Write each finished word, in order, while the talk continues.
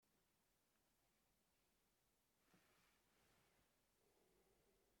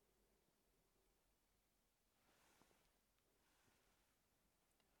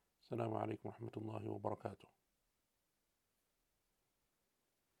السلام عليكم ورحمة الله وبركاته.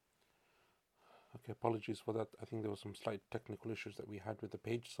 Okay, apologies for that. I think there were some slight technical issues that we had with the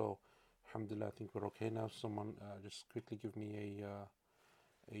page, so alhamdulillah, I think we're okay now. Someone just quickly give me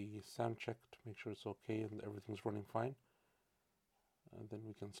a sound check to make sure it's okay and everything's running fine, and then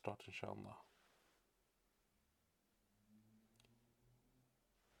we can start inshallah.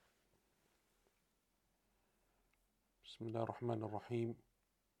 Bismillah ar-Rahman ar-Rahim.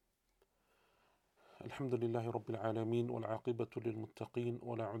 الحمد لله رب العالمين والعاقبة للمتقين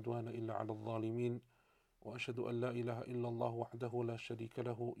ولا عدوان إلا على الظالمين وأشهد أن لا إله إلا الله وحده لا شريك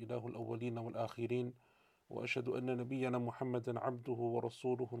له إله الأولين والآخرين وأشهد أن نبينا محمدا عبده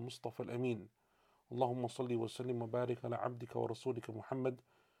ورسوله المصطفى الأمين اللهم صل وسلم وبارك على عبدك ورسولك محمد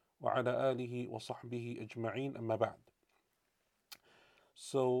وعلى آله وصحبه أجمعين أما بعد.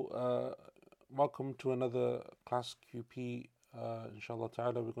 So welcome to another class QP. Inshallah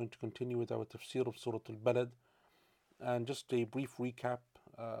ta'ala, we're going to continue with our tafsir of Surah Al-Balad, and just a brief recap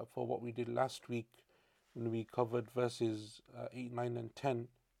for what we did last week when we covered verses 8, 9 and 10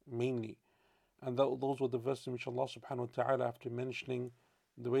 mainly, and those were the verses in which Allah subhanahu wa ta'ala, after mentioning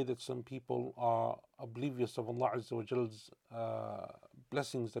the way that some people are oblivious of Allah Azza wa Jal's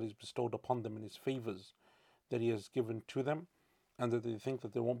blessings that He's bestowed upon them and His favors that He has given to them, and that they think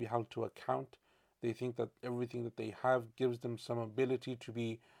that they won't be held to account. They think that everything that they have gives them some ability to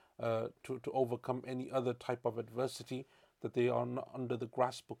be to overcome any other type of adversity, that they are not under the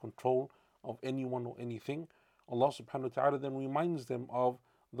grasp or control of anyone or anything. Allah subhanahu wa ta'ala then reminds them of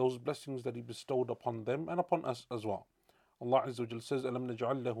those blessings that He bestowed upon them and upon us as well. Allah Azza wa Jal says, أَلَمْ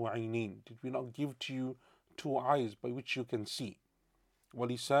نَجْعَلْ لَهُ عَيْنَيْن, did we not give to you two eyes by which you can see?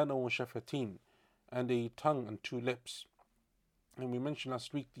 وَلِسَانًا وَشَفَتَيْن, and a tongue and two lips. And we mentioned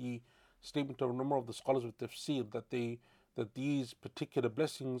last week the statement of a number of the scholars of tafsir that these particular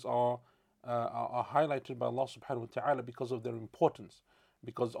blessings are highlighted by Allah subhanahu wa ta'ala because of their importance,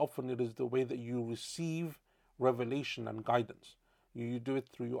 because often it is the way that you receive revelation and guidance. You do it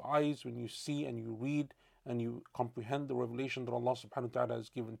through your eyes when you see and you read and you comprehend the revelation that Allah subhanahu wa ta'ala has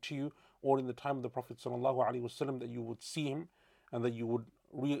given to you, or in the time of the Prophet sallallahu alaihi wasallam that you would see him and that you would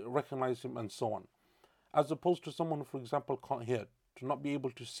recognize him and so on. As opposed to someone who, for example, can't hear. To not be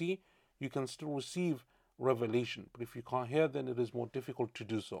able to see, you can still receive revelation, but if you can't hear, then it is more difficult to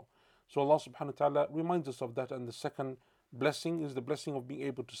do so. So Allah subhanahu wa ta'ala reminds us of that. And the second blessing is the blessing of being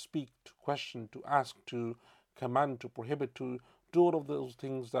able to speak, to question, to ask, to command, to prohibit, to do all of those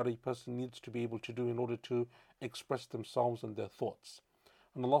things that a person needs to be able to do in order to express themselves and their thoughts.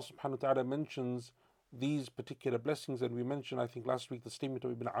 And Allah subhanahu wa ta'ala mentions these particular blessings, and we mentioned, I think last week, the statement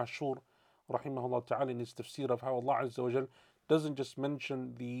of Ibn Ashur rahimahullah ta'ala in his tafsir of how Allah Azza wa Jal doesn't just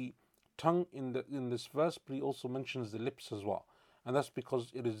mention the tongue in this verse, but He also mentions the lips as well. And that's because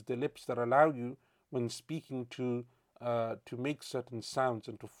it is the lips that allow you, when speaking, to make certain sounds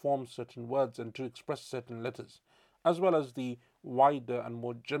and to form certain words and to express certain letters, as well as the wider and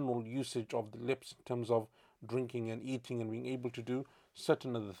more general usage of the lips in terms of drinking and eating and being able to do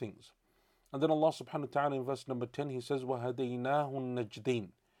certain other things. And then Allah subhanahu wa ta'ala in verse number 10, He says, وَهَدَيْنَاهُ النَّجْدَيْنِ,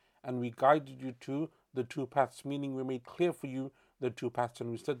 and we guided you to the two paths, meaning we made clear for you the two paths.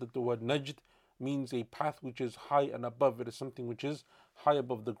 And we said that the word najd means a path which is high and above. It is something which is high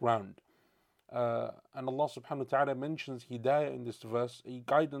above the ground. And Allah subhanahu wa ta'ala mentions hidayah in this verse, a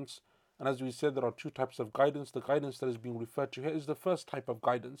guidance. And as we said, there are two types of guidance. The guidance that is being referred to here is the first type of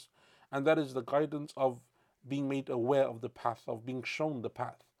guidance, and that is the guidance of being made aware of the path, of being shown the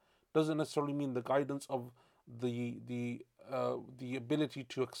path. Doesn't necessarily mean the guidance of the ability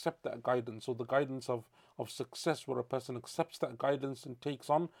to accept that guidance, or the guidance of success, where a person accepts that guidance and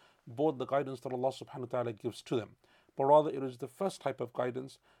takes on board the guidance that Allah subhanahu wa ta'ala gives to them. But rather it is the first type of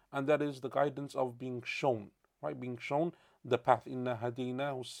guidance, and that is the guidance of being shown, right? Being shown the path. Inna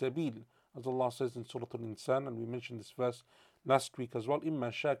hadaynahu sabil, as Allah says in Surah Al-Insan, and we mentioned this verse last week as well. Imma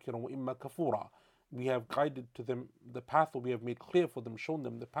shakiran wa imma kafura. We have guided to them the path, or we have made clear for them, shown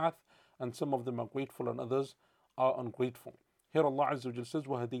them the path, and some of them are grateful and others are ungrateful. Here Allah Azza wa Jal says,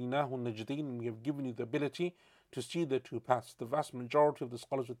 وَهَدَيْنَاهُ النَّجْدَيْنِ, and we have given you the ability to see the two paths. The vast majority of the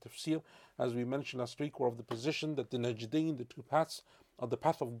scholars of tafsir, as we mentioned last week, were of the position that the najdain, the two paths, are the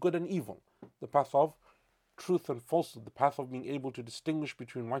path of good and evil, the path of truth and falsehood, the path of being able to distinguish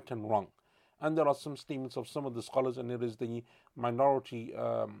between right and wrong. And there are some statements of some of the scholars, and it is the minority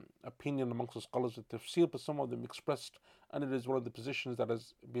opinion amongst the scholars of tafsir, but some of them expressed, and it is one of the positions that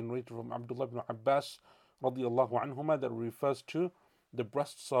has been rated from Abdullah ibn Abbas radiallahu anhuma, that refers to the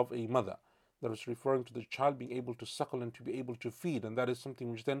breasts of a mother. that is referring to the child being able to suckle and to be able to feed, and that is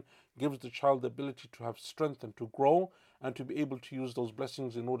something which then gives the child the ability to have strength and to grow and to be able to use those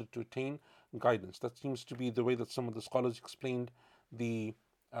blessings in order to attain guidance. That seems to be the way that some of the scholars explained the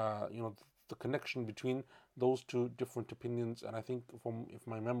the connection between those two different opinions. And I think, from if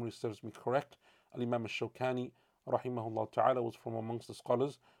my memory serves me correct, Al-Imam al-Shawkani rahimahullah ta'ala was from amongst the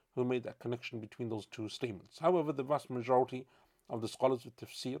scholars who made that connection between those two statements. However, the vast majority of the scholars of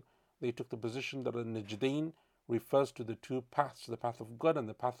tafsir, they took the position that al-Najdain refers to the two paths, the path of good and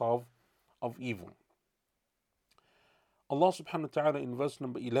the path of evil. Allah subhanahu wa ta'ala in verse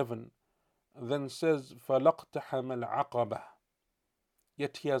number 11 then says, فَلَقْتَحَمَ الْعَقَبَةِ,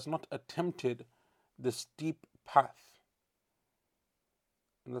 yet he has not attempted the steep path.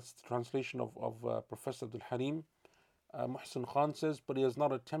 And that's the translation of Professor Abdul Halim. Muhsin Khan says, but he has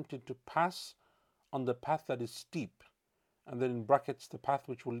not attempted to pass on the path that is steep. And then in brackets, the path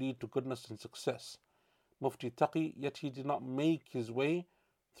which will lead to goodness and success. Mufti Taqi, yet he did not make his way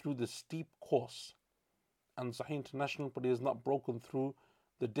through the steep course. And Sahih International, but he has not broken through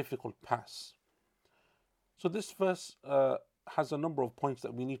the difficult pass. So this verse has a number of points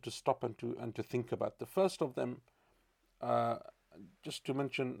that we need to stop and to think about. The first of them, just to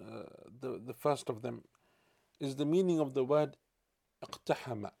mention the first of them, is the meaning of the word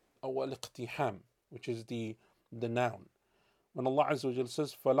اقتحم or الاقتحام, which is the noun. When Allah Azza wa Jal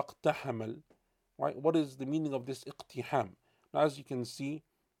says فَلَقْتَحَمَ, right, what is the meaning of this اقتحام? Now, as you can see,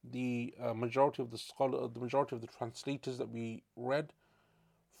 the majority of the translators that we read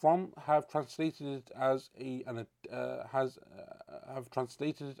from have translated it as an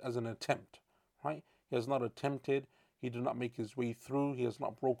attempt, right? He has not attempted, he did not make his way through, he has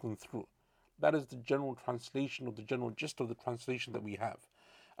not broken through. That is the general translation, or the general gist of the translation that we have.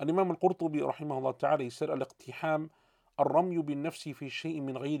 And Imam al-Qurtubi rahimahullah ta'ala, he said, al-iqtiham الرمي بالنفس في شيء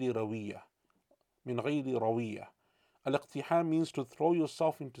من غير روية. Al-iqtiham means to throw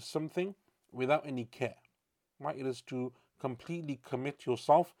yourself into something without any care. Right? It is to completely commit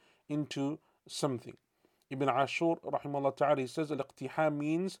yourself into something. Ibn Ashur rahimahullah ta'ala, he says, al-iqtiham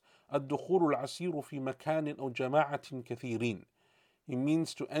means الدخول العسير في مكان أو جماعة كثيرين. It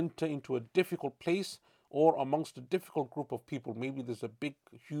means to enter into a difficult place or amongst a difficult group of people. Maybe there's a big,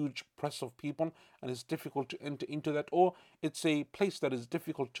 huge press of people and it's difficult to enter into that, or it's a place that is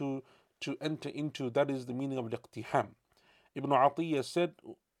difficult to enter into. That is the meaning of al-iqtiham. Ibn Atiyah said,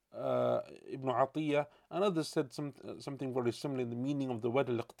 and others said something very similar in the meaning of the word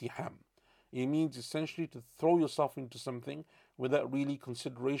al-iqtiham. It means essentially to throw yourself into something without really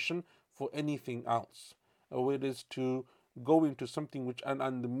consideration for anything else. Or it is to go into something which,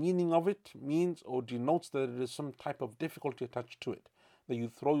 and the meaning of it means or denotes that it is some type of difficulty attached to it. That you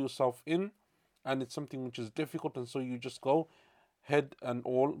throw yourself in and it's something which is difficult, and so you just go head and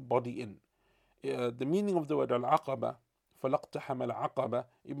all body in. The meaning of the word al-aqaba, فَلَقْتَحَمَ الْعَقَبَةِ,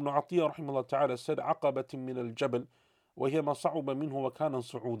 Ibn Atiyah rahimahullah ta'ala said, عَقَبَةٍ مِّنَ الْجَبَلِ وَهِيَ مَا صَعُبَ مِنْهُ وَكَانَ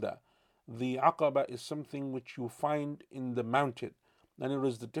صُعُودًا. The aqaba is something which you find in the mountain, and it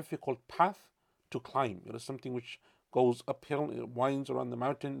is the difficult path to climb. It is something which goes uphill, it winds around the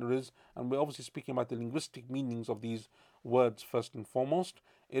mountain. It is, and we're obviously speaking about the linguistic meanings of these words first and foremost.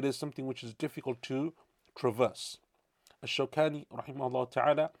 It is something which is difficult to traverse. Ash-Shawkani rahimahullah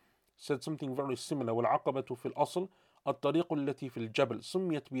ta'ala said something very similar. وَالْعَقَبَةُ فِي الْأَصْلِ الطريق التي في الجبل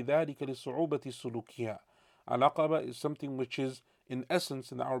سميت بذلك لصعوبة سلوكها. Al-Aqaba is something which is, in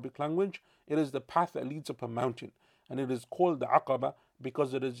essence, in the Arabic language, it is the path that leads up a mountain. And it is called the Aqaba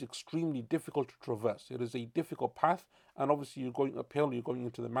because it is extremely difficult to traverse. It is a difficult path, and obviously you're going uphill, you're going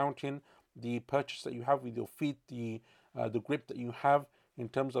into the mountain. The purchase that you have with your feet, the grip that you have in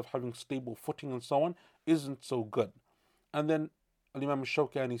terms of having stable footing and so on, isn't so good. And then Imam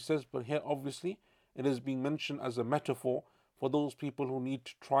Shawkani says, but here obviously it is being mentioned as a metaphor for those people who need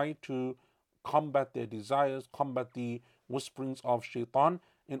to try to combat their desires, combat the whisperings of shaitan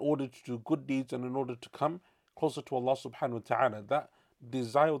in order to do good deeds and in order to come closer to Allah subhanahu wa ta'ala. That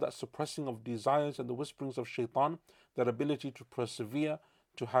desire, that suppressing of desires and the whisperings of shaitan, that ability to persevere,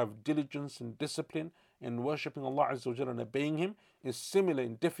 to have diligence and discipline in worshipping Allah Azza wa Jalla and obeying Him, is similar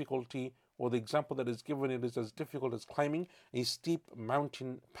in difficulty, or the example that is given, it is as difficult as climbing a steep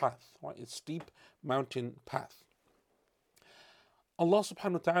mountain path. Right? A steep mountain path. Allah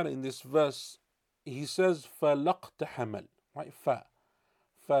subhanahu wa ta'ala in this verse, He says, فَلَقْتَحَمَلْ, right?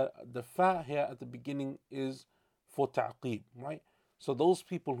 The fa here at the beginning is for ta'qib, right? So those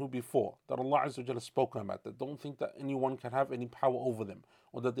people who before, that Allah Azza wa Jalla has spoken about, that don't think that anyone can have any power over them,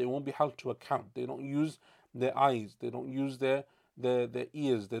 or that they won't be held to account. They don't use their eyes, they don't use their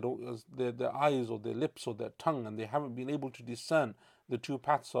ears, they don't use their eyes or their lips or their tongue, and they haven't been able to discern the two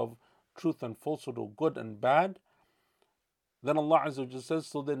paths of truth and falsehood, or good and bad, then Allah Azza wa Jalla says,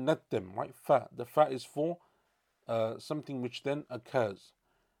 so they net them, right? Fa. The fa is for something which then occurs.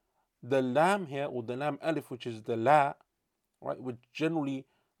 The lam here, or the lam alif, which is the la, right, which generally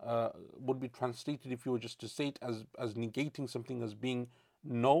would be translated, if you were just to say it as negating something as being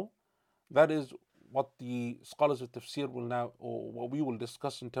no. That is what the scholars of tafsir will now, or what we will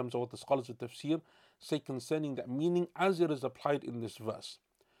discuss in terms of what the scholars of tafsir say concerning that meaning as it is applied in this verse.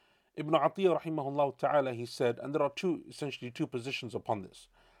 Ibn Atiyah rahimahullah ta'ala, he said, and there are essentially two positions upon this.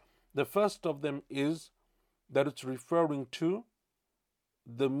 The first of them is that it's referring to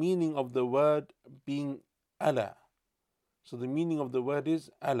the meaning of the word being ala. So the meaning of the word is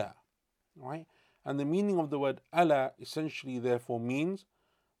ala, right? And the meaning of the word ala essentially therefore means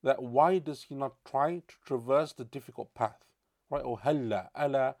that why does he not try to traverse the difficult path, right? Or halla,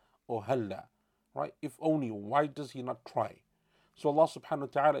 ala, or halla, right? If only, why does he not try? So Allah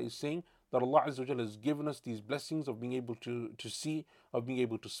subhanahu wa ta'ala is saying that Allah Azza wa Jalla has given us these blessings of being able to see, of being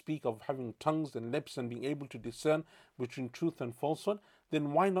able to speak, of having tongues and lips, and being able to discern between truth and falsehood.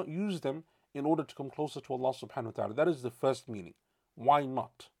 Then why not use them in order to come closer to Allah subhanahu wa ta'ala? That is the first meaning. Why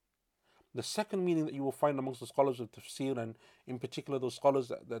not? The second meaning that you will find amongst the scholars of tafsir, and in particular those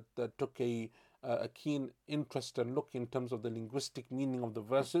scholars that took a keen interest and look in terms of the linguistic meaning of the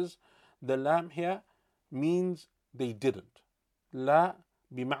verses, the lam here means they didn't. La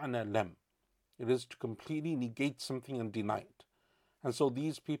bima'na lam. It is to completely negate something and deny it. And so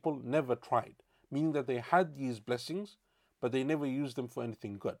these people never tried, meaning that they had these blessings, but they never used them for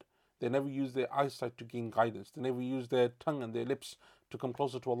anything good. They never used their eyesight to gain guidance. They never used their tongue and their lips to come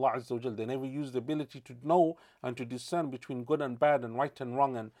closer to Allah Azza wa Jal. They never used the ability to know and to discern between good and bad and right and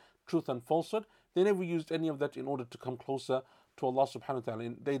wrong and truth and falsehood. They never used any of that in order to come closer to Allah subhanahu wa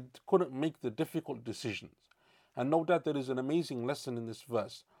ta'ala. They couldn't make the difficult decisions. And no doubt there is an amazing lesson in this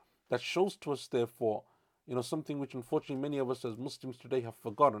verse that shows to us, therefore, something which unfortunately many of us as Muslims today have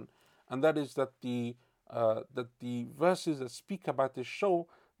forgotten, and that is that the verses that speak about this show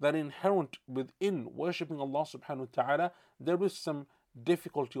that inherent within worshipping Allah subhanahu wa ta'ala, there is some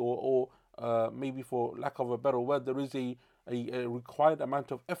difficulty, or maybe for lack of a better word, there is a required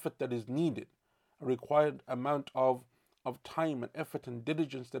amount of effort that is needed, a required amount of time and effort and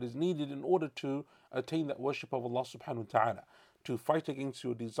diligence that is needed in order to attain that worship of Allah subhanahu wa ta'ala. To fight against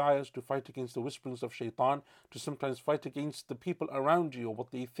your desires, to fight against the whisperings of shaitan, to sometimes fight against the people around you, or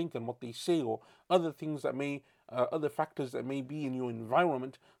what they think and what they say, or other things that may, other factors that may be in your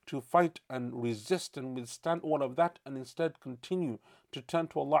environment, to fight and resist and withstand all of that, and instead continue to turn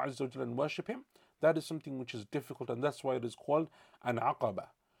to Allah Azza wa Jalla and worship Him. That is something which is difficult, and that's why it is called an aqaba.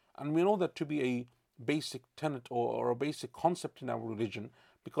 And we know that to be a basic tenet or a basic concept in our religion,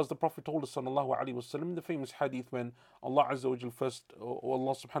 because the Prophet told us sallallahu alaihi wasallam in the famous hadith when Allah Azza wa Jal first, or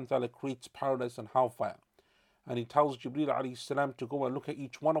Allah subhanahu wa ta'ala creates paradise and hellfire, and He tells Jibreel alayhi salam to go and look at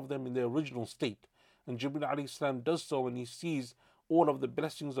each one of them in their original state, and Jibreel alayhi salam does so, and he sees all of the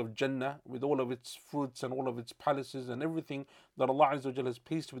blessings of Jannah with all of its fruits and all of its palaces and everything that Allah Azza wa Jal has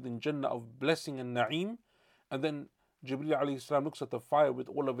placed within Jannah of blessing and na'im. And then Jibreel alayhi salam looks at the fire with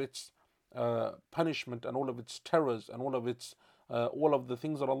all of its punishment and all of its terrors and all of the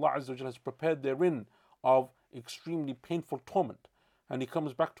things that Allah Azza wa Jalla has prepared therein of extremely painful torment. And he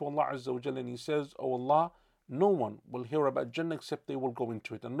comes back to Allah Azza wa Jalla and he says, "Oh Allah, no one will hear about Jannah except they will go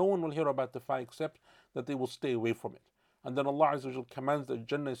into it, and no one will hear about the fire except that they will stay away from it." And then Allah Azza wa Jalla commands that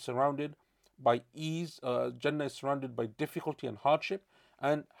Jannah is surrounded by ease, Jannah is surrounded by difficulty and hardship,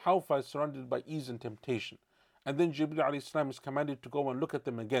 and hellfire is surrounded by ease and temptation. And then Jibreel alayhi salam is commanded to go and look at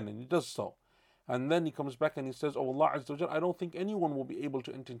them again, and he does so. And then he comes back and he says, "Oh Allah Azza wa Jalla, I don't think anyone will be able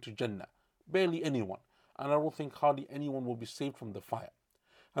to enter into Jannah. Barely anyone. And I don't think hardly anyone will be saved from the fire."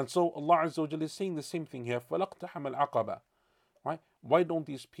 And so Allah Azza wa Jalla is saying the same thing here. فَلَقْتَحَمَ الْعَقَبَةِ. Right? Why don't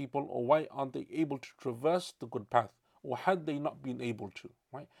these people, or why aren't they able to traverse the good path? Or had they not been able to?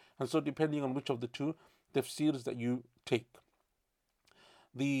 Right? And so depending on which of the two tafsirs that you take.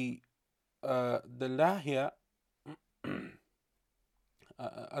 The la here,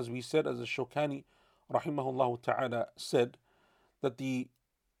 as we said, as the Shawkani rahimahullah ta'ala said, that and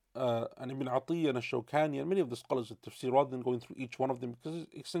Ibn Atiyah and Shawkani and many of the scholars of tafsir, rather than going through each one of them, because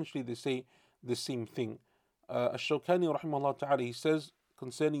essentially they say the same thing. Shawkani rahimahullah ta'ala, he says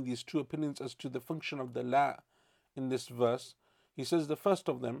concerning these two opinions as to the function of the la in this verse, he says the first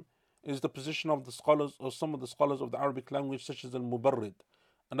of them is the position of the scholars, or some of the scholars of the Arabic language, such as Al-Mubarrid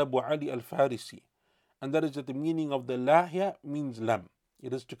and Abu Ali Al-Farisi, and that is that the meaning of the la here means lam.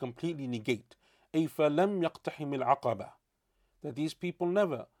 It is to completely negate. أي فلم يقتحم العقبة, that these people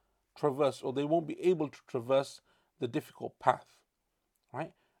never traverse, or they won't be able to traverse the difficult path,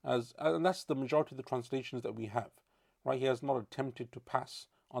 right? And that's the majority of the translations that we have. Right? He has not attempted to pass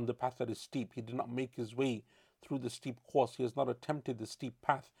on the path that is steep. He did not make his way through the steep course. He has not attempted the steep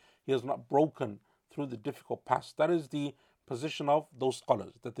path. He has not broken through the difficult path. That is the position of those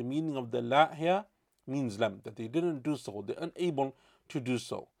scholars, that the meaning of the la here means lam, that they didn't do so, they're unable to do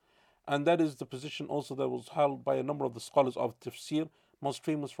so. And that is the position also that was held by a number of the scholars of tafsir, most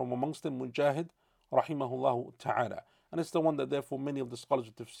famous from amongst them Mujahid rahimahullah ta'ala. And it's the one that therefore many of the scholars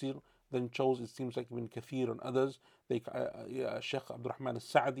of tafsir then chose. It seems like Ibn Kathir and others, Sheikh Abdurrahman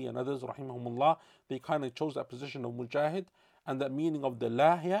al-Sa'di and others rahimahumullah, they kind of chose that position of Mujahid, and that meaning of the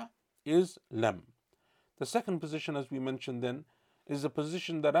la here is lam. The second position, as we mentioned then, is a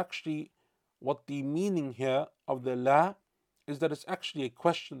position that actually what the meaning here of the la is that it's actually a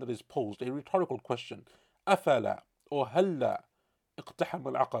question that is posed, a rhetorical question. أفلا or هلا اقتحم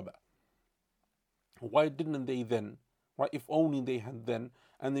العقبة. Why didn't they then? Right? If only they had then.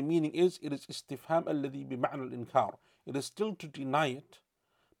 And the meaning is, it is istifham الذي بمعنى الإنكار. It is still to deny it,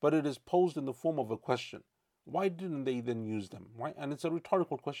 but it is posed in the form of a question. Why didn't they then use them? Right? And it's a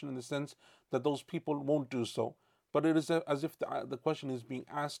rhetorical question in the sense that those people won't do so. But it is as if the question is being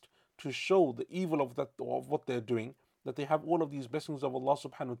asked to show the evil of what they're doing, that they have all of these blessings of Allah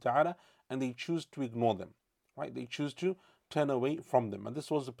subhanahu wa ta'ala and they choose to ignore them. Right? They choose to turn away from them. And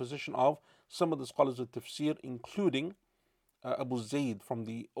this was the position of some of the scholars of tafsir, including Abu Zayd from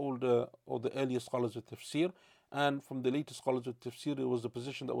the older or the earlier scholars of tafsir, and from the later scholars of tafsir, it was the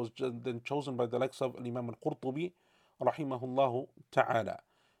position that was then chosen by the likes of Imam al-Qurtubi rahimahullah ta'ala.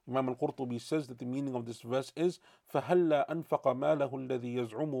 Imam al-Qurtubi says that the meaning of this verse is فَهَلَّا أَنْفَقَ مَالَهُ الَّذِي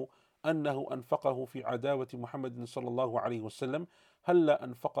يَزْعُمُ أنه أنفقه في عداوة محمد صلى الله عليه وسلم هلا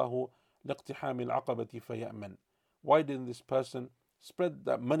أنفقه لاقتحام العقبة فيأمن. Why didn't this person spread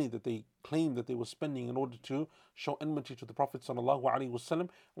that money that they claim that they were spending in order to show enmity to the Prophet صلى الله عليه وسلم?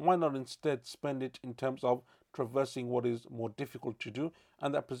 Why not instead spend it in terms of traversing what is more difficult to do?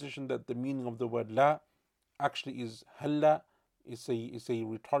 And that position that the meaning of the word la actually is halla, is a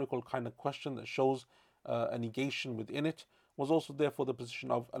rhetorical kind of question that shows a negation within it, was also therefore the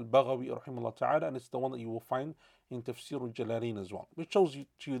position of Al-Baghawi rahimahullah ta'ala, and it's the one that you will find in Tafsir al-Jalalain as well, which shows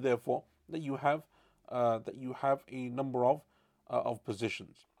you therefore that you have a number of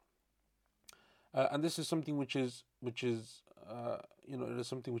positions, and this is something which is it is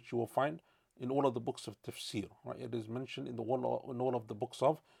something which you will find in all of the books of tafsir. Right, it is mentioned in all of the books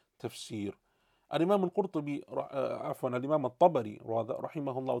of tafsir. And Imam al-Qurtubi, Imam al-Tabari rather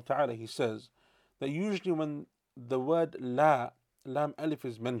rahimahullah ta'ala, he says that usually when the word lam alif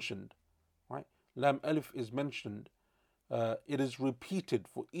is mentioned, right? Lam alif is mentioned, it is repeated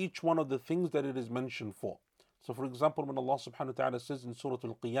for each one of the things that it is mentioned for. So for example, when Allah subhanahu wa ta'ala says in Surah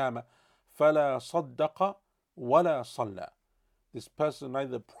Al-Qiyamah, فَلَا صَدَّقَ وَلَا صَلَّى, this person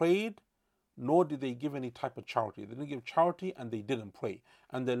neither prayed nor did they give any type of charity. They didn't give charity and they didn't pray.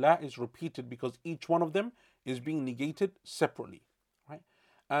 And the la is repeated because each one of them is being negated separately. Right?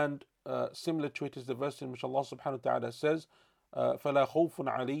 And similar to it is the verse in which Allah subhanahu wa ta'ala says, فَلَا خَوْفٌ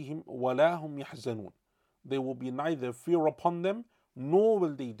عَلَيْهِمْ وَلَا هُمْ يَحْزَنُونَ. There will be neither fear upon them nor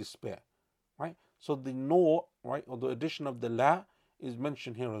will they despair. Right? So the nor, right, or the addition of the la is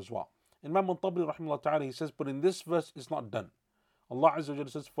mentioned here as well. Imam al-Tabari rahimahullah ta'ala, he says, but in this verse it's not done. Allah Azza wa Jalla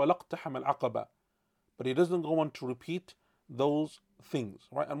says, فَلَقْتَحَمَ الْعَقَبَةِ, but he doesn't go on to repeat those things,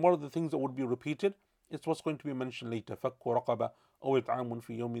 right? And one of the things that would be repeated is what's going to be mentioned later, فَكُّ رَقَبَةِ أَوْ إِطْعَامٌ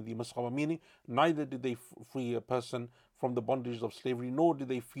فِي يَوْمِ ذِي مَسْغَبَةٍ, meaning neither did they free a person from the bondage of slavery, nor did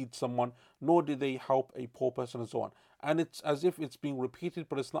they feed someone, nor did they help a poor person, and so on. And it's as if it's being repeated,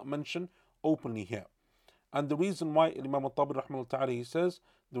 but it's not mentioned openly here. And the reason why Imam al-Tabari rahimahullah ta'ala, he says,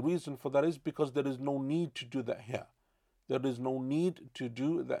 the reason for that is because there is no need to do that here. There is no need to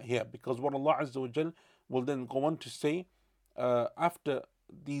do that here, because what Allah Azza wa Jal will then go on to say after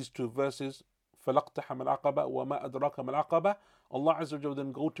these two verses, فَلَقْتَحَمَ الْعَقَبَةِ وَمَا أَدْرَاكَ مَا الْعَقَبَةِ, Allah Azza wa Jal will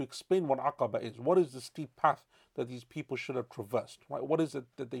then go to explain what Aqaba is. What is the steep path that these people should have traversed? Right? What is it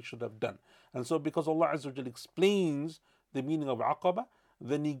that they should have done? And so because Allah Azza wa Jal explains the meaning of Aqaba,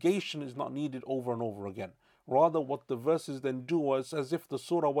 the negation is not needed over and over again. Rather, what the verses then do is, as if the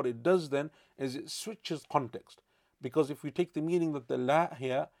surah, what it does then is it switches context. Because if we take the meaning that the la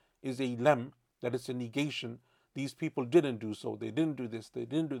here is a lam, that it's a negation, these people didn't do so, they didn't do this, they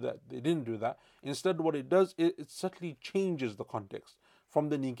didn't do that, they didn't do that. Instead, what it does, it subtly changes the context from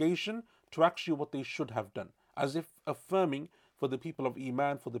the negation to actually what they should have done, as if affirming for the people of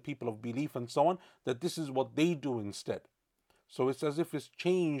Iman, for the people of belief and so on, that this is what they do instead. So it's as if it's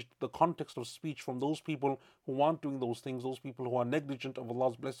changed the context of speech from those people who aren't doing those things, those people who are negligent of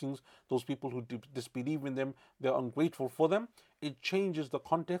Allah's blessings, those people who disbelieve in them, they're ungrateful for them. It changes the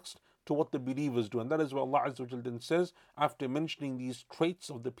context to what the believers do. And that is what Allah Azza wa Jal then says, after mentioning these traits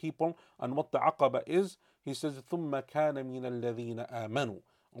of the people and what the aqaba is, He says, ثُمَّ كَانَ مِنَ الَّذِينَ آمَنُوا.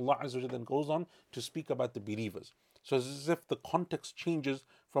 Allah Azza wa Jal then goes on to speak about the believers. So it's as if the context changes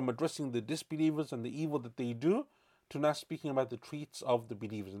from addressing the disbelievers and the evil that they do to now speaking about the traits of the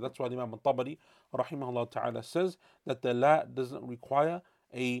believers. And that's why Imam al-Tabari rahimahullah ta'ala says that the la doesn't require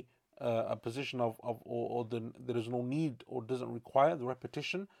a position there is no need or doesn't require the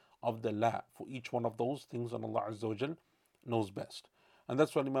repetition of the la for each one of those things, and Allah Azza wa Jal knows best. And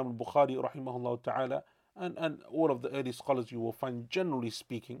that's why Imam al-Bukhari rahimahullah ta'ala and all of the early scholars, you will find, generally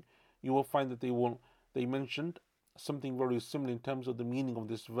speaking, you will find that they mentioned something very similar in terms of the meaning of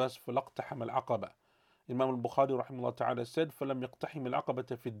this verse, فَلَقْتَحَمَ الْعَقَبَةِ. Imam al-Bukhari rahimahullah ta'ala said, فَلَمْ يَقْتَحِمِ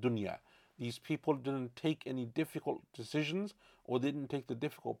الْعَقَبَةَ فِي الدُّنْيَا. These people didn't take any difficult decisions or didn't take the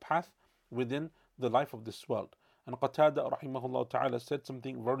difficult path within the life of this world. And Qatada rahimahullah ta'ala said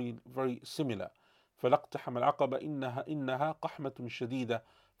something very, very similar. فَلَقْتَحَمَ الْعَقَبَةَ إِنَّهَا قَحْمَةٌ شَدِيدَةٌ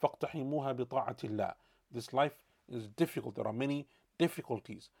فَاقْتَحِمُوهَا بِطَاعَةِ اللَّهِ. This life is difficult. There are many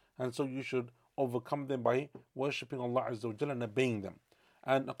difficulties. And so you should overcome them by worshipping Allah Azza wa Jalla and obeying them.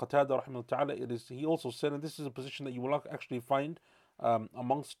 And Qatada rahimahullah ta'ala, he also said, and this is a position that you will actually find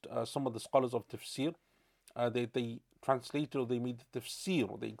amongst some of the scholars of tafsir, they translated or they made the tafsir,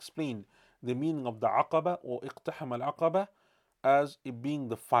 or they explained the meaning of the aqaba or iqtaham al-aqaba as it being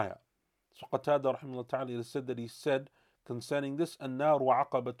the fire. So Qatada rahimahullah ta'ala said that he said concerning this, an-naru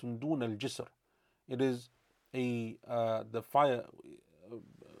aqabatun dun al-jisr. It is the fire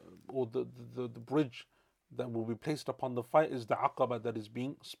or the bridge that will be placed upon the fire is the aqaba that is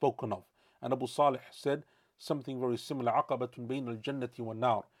being spoken of. And Abu Salih said something very similar, aqabatun bayn al-jannati wa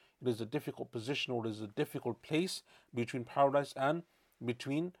nar. It is a difficult position, or it is a difficult place between paradise and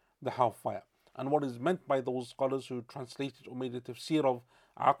between the hellfire. And what is meant by those scholars who translated or made a tafsir of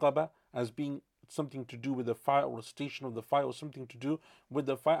aqaba as being something to do with the fire, or a station of the fire, or something to do with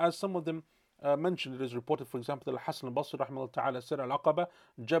the fire, as some of them mentioned. It is reported, for example, that Al-Hasan al-Basri rahimahullah ta'ala said, al-aqaba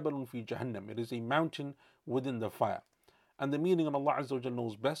jabalun fi jahannam. It is a mountain within the fire. And the meaning, and Allah Azza wa Jalla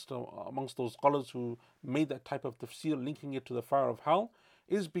knows best, amongst those scholars who made that type of tafsir, linking it to the fire of hell,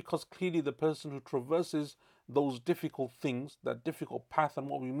 is because clearly the person who traverses those difficult things, that difficult path, and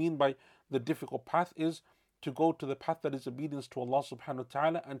what we mean by the difficult path is to go to the path that is obedience to Allah subhanahu wa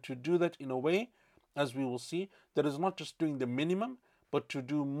ta'ala, and to do that in a way, as we will see, that is not just doing the minimum, but to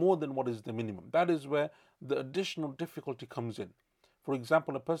do more than what is the minimum. That is where the additional difficulty comes in. For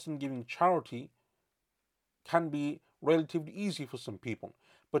example, a person giving charity can be relatively easy for some people,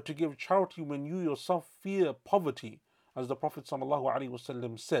 but to give charity when you yourself fear poverty, as the Prophet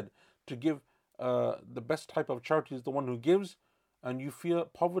ﷺ said, to give the best type of charity is the one who gives and you fear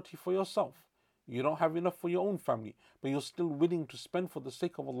poverty for yourself. You don't have enough for your own family, but you're still willing to spend for the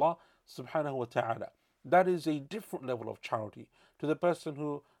sake of Allah subhanahu wa ta'ala. That is a different level of charity to the person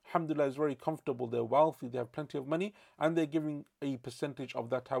who, alhamdulillah, is very comfortable, they're wealthy, they have plenty of money, and they're giving a percentage of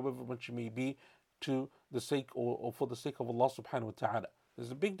that, however much it may be, to the sake or for the sake of Allah subhanahu wa ta'ala.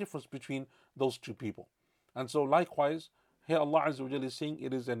 There's a big difference between those two people. And so likewise, here Allah Azza wa Jalla is saying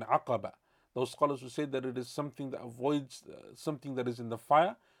it is an aqaba. Those scholars who say that it is something that avoids something that is in the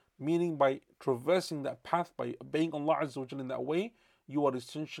fire, meaning by traversing that path, by obeying Allah Azza wa Jalla in that way, you are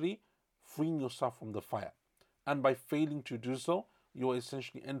essentially freeing yourself from the fire. And by failing to do so, you are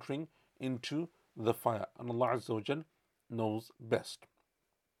essentially entering into the fire. And Allah Azza wa Jalla knows best.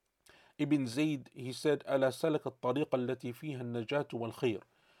 Ibn Zayd, he said, أَلَا سَلَكَ الطَّرِيقَ الَّتِي فِيهَا النَّجَاةُ وَالْخَيْرُ.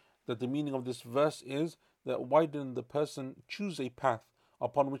 That the meaning of this verse is that why didn't the person choose a path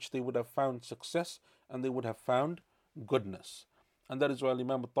upon which they would have found success and they would have found goodness? And that is why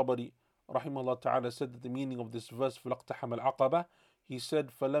Imam al-Tabari rahimahullah ta'ala said that the meaning of this verse, فَلَقْتَحَمَ الْعَقَبَةِ, he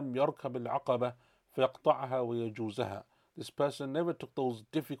said, فَلَمْ يَرْكَبِ الْعَقَبَةِ فَيَقْطَعَهَا وَيَجُوزَهَا. This person never took those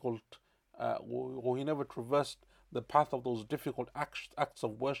difficult, or he never traversed the path of those difficult acts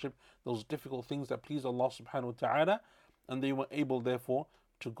of worship, those difficult things that please Allah subhanahu wa ta'ala, and they were able therefore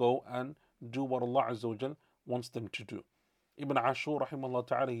to go and do what Allah Azza wa Jal wants them to do. Ibn Ashur rahimahullah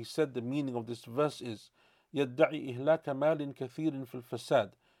ta'ala, he said the meaning of this verse is يَدَّعِي إِهْلَاكَ مَالٍ كَثِيرٍ فِي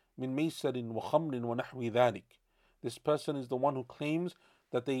الْفَسَادِ مِنْ مَيْسَرٍ وَخَمْرٍ وَنَحْوِ ذَلِكَ. This person is the one who claims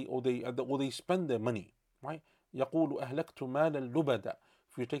that they spend their money, right? يَقُولُ أَهْلَكْتُ مَالًا لُبَدًا.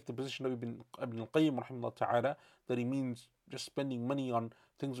 If you take the position of Ibn al-Qayyim rahimahullah ta'ala, that he means just spending money on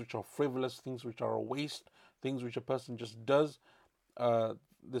things which are frivolous, things which are a waste, things which a person just does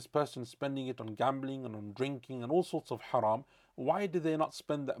this person spending it on gambling and on drinking and all sorts of haram, why did they not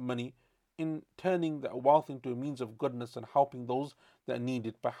spend that money in turning that wealth into a means of goodness and helping those that need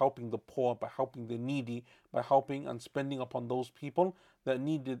it, by helping the poor, by helping the needy, by helping and spending upon those people that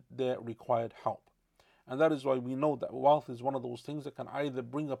needed their required help? And that is why we know that wealth is one of those things that can either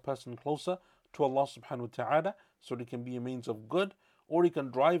bring a person closer to Allah subhanahu wa ta'ala, so it can be a means of good, or it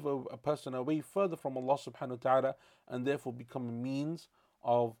can drive a person away further from Allah subhanahu wa ta'ala and therefore become a means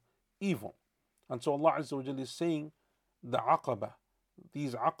of evil. And so Allah Azza wa Jalla is saying the aqabah,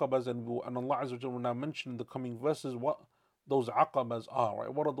 these aqabas, and Allah Azza wa Jalla will now mention in the coming verses what those aqabas are,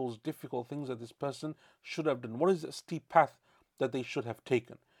 right? What are those difficult things that this person should have done? What is the steep path that they should have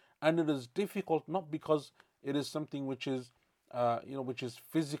taken? And it is difficult not because it is something which is which is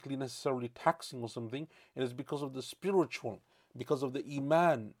physically necessarily taxing or something. It is because of the spiritual, because of the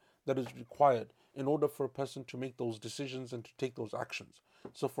iman that is required in order for a person to make those decisions and to take those actions.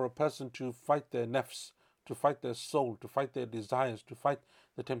 So for a person to fight their nafs, to fight their soul, to fight their desires, to fight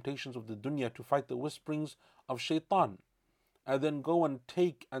the temptations of the dunya, to fight the whisperings of shaitan, and then go and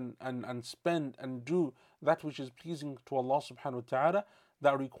take and spend and do that which is pleasing to Allah subhanahu wa ta'ala,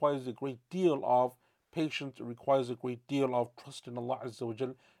 that requires a great deal of patience, it requires a great deal of trust in Allah Azza wa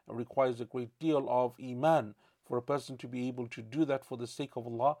Jal, it requires a great deal of iman for a person to be able to do that for the sake of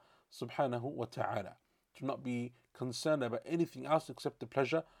Allah subhanahu wa ta'ala, to not be concerned about anything else except the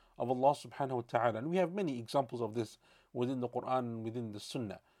pleasure of Allah subhanahu wa ta'ala. And we have many examples of this within the Quran and within the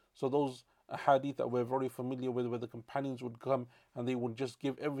Sunnah. So those hadith that we're very familiar with, where the companions would come and they would just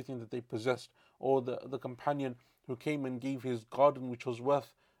give everything that they possessed, or the companion who came and gave his garden which was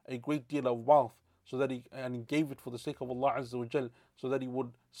worth a great deal of wealth, so that he gave it for the sake of Allah Azza wa Jal, so that he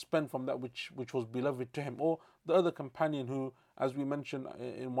would spend from that which was beloved to him. Or the other companion who, as we mentioned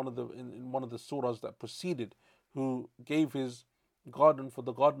in one of the surahs that preceded, who gave his garden for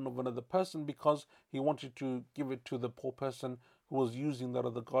the garden of another person because he wanted to give it to the poor person who was using that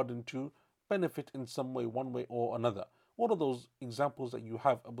other garden to benefit in some way, one way or another. What are those examples that you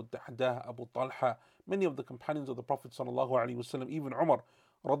have? Abu Dahdah, Abu Talha, many of the companions of the Prophet sallallahu alaihi wasallam, even Umar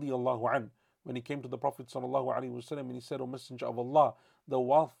radiyallahu an, when he came to the Prophet sallallahu alaihi wasallam and he said, "O Messenger of Allah, the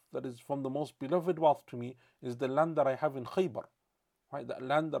wealth that is from the most beloved wealth to me is the land that I have in Khaybar." Right, that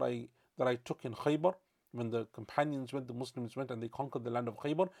land that I took in Khaybar, when the companions went, the Muslims went and they conquered the land of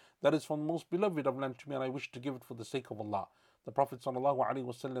Khaybar, that is from the most beloved of land to me, and I wish to give it for the sake of Allah. The Prophet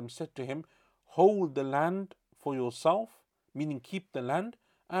ﷺ said to him, hold the land for yourself, meaning keep the land,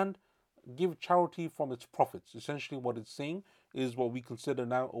 and give charity from its profits. Essentially what it's saying is what we consider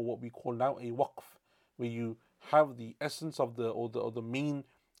now, or what we call now, a waqf, where you have the essence of the main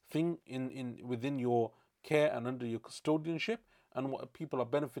thing within your care and under your custodianship, and what people are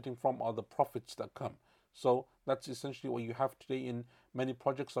benefiting from are the profits that come. So that's essentially what you have today in many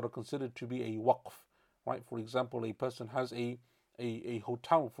projects that are considered to be a waqf, right? For example, a person has a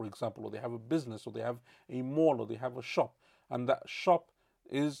hotel, for example, or they have a business, or they have a mall, or they have a shop, and that shop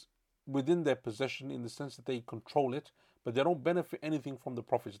is within their possession in the sense that they control it, but they don't benefit anything from the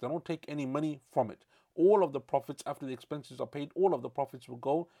profits. They don't take any money from it. All of the profits, after the expenses are paid, all of the profits will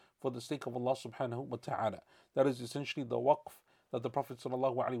go for the sake of Allah subhanahu wa ta'ala. That is essentially the waqf that the Prophet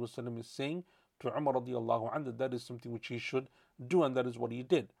sallallahu alaihi wasallam is saying to Umar radiallahu anhu, that is something which he should do, and that is what he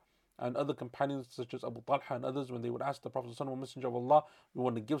did. And other companions such as Abu Talha and others, when they would ask the Prophet sallallahu alaihi wasallam, Messenger of Allah, we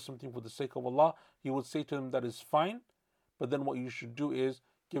want to give something for the sake of Allah, he would say to them, that is fine, but then what you should do is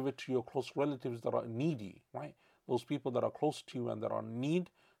give it to your close relatives that are needy, right? Those people that are close to you and that are in need,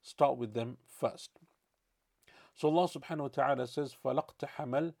 start with them first. So Allah subhanahu wa ta'ala says,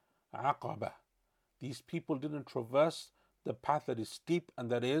 فَلَقْتَحَمَ الْعَقَبَةِ. These people didn't traverse the path that is steep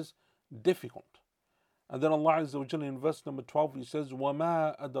and that is difficult. And then Allah Azza wa Jalla in verse number 12, He says,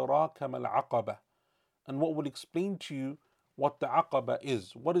 وَمَا أَدْرَاكَ مَا الْعَقَبَةِ. And what will explain to you what the aqaba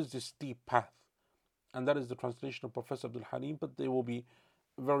is. What is this steep path? And that is the translation of Professor Abdul Halim, but they will be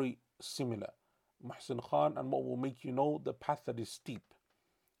very similar. Muhsin Khan, and what will make you know the path that is steep.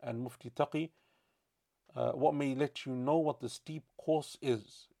 And Mufti Taqi, what may let you know what the steep course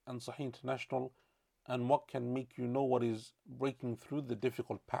is. And Sahih International, and what can make you know what is breaking through the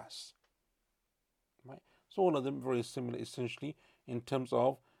difficult paths. Right? So all of them very similar essentially in terms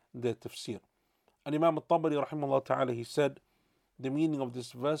of their tafsir. And Imam al-Tabari rahimahullah ta'ala, he said, the meaning of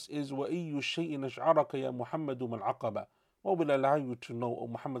this verse is وَأَيُّ شَيْءٍ أَشْعَرَكَ يَا مُحَمَّدُ مَا الْعَقَبَةِ. What will allow you to know, O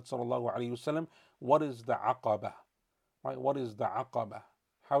Muhammad sallallahu alayhi wasallam, what is the aqaba? Right? What is the aqaba?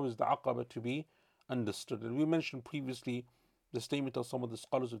 How is the aqaba to be understood? And we mentioned previously the statement of some of the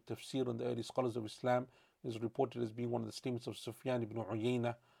scholars of tafsir and the early scholars of Islam is reported as being one of the statements of Sufyan ibn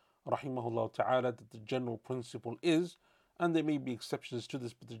Uyayna rahimahullah ta'ala, that the general principle is And there may be exceptions to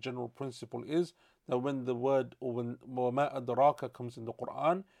this, but the general principle is that when the word or when وَمَا أَدْرَاكَ comes in the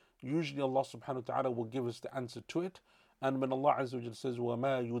Quran, usually Allah subhanahu wa ta'ala will give us the answer to it. And when Allah Azza wa Jal says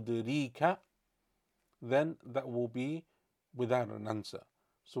وَمَا يُدْرِيكَ, then that will be without an answer.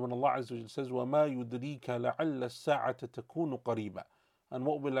 So when Allah Azza wa Jal says وَمَا يُدْرِيكَ لَعَلَّ السَّاعَةَ تَكُونُ قَرِيبًا, and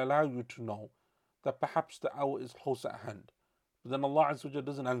what will allow you to know that perhaps the hour is close at hand. But then Allah Azza wa Jal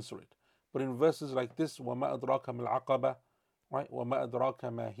doesn't answer it. But in verses like this, وَمَا أَدْرَاكَ مَا الْعَقَبَةِ, right? وَمَا أَدْرَاكَ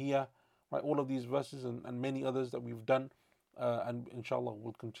مَا هِيَ, right? All of these verses and many others that we've done, and inshallah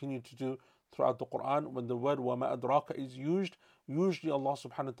will continue to do throughout the Quran, when the word وَمَا أَدْرَاكَ is used, usually Allah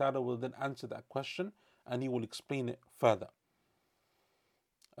subhanahu wa ta'ala will then answer that question and He will explain it further.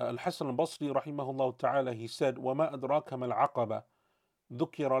 Al-Hasan al-Basri rahimahullah ta'ala, he said, وَمَا أَدْرَاكَ مَا الْعَقَبَةِ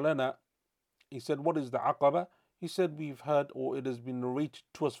ذُكِرَ لَنَا. He said, what is the aqaba? He said, we've heard, or it has been narrated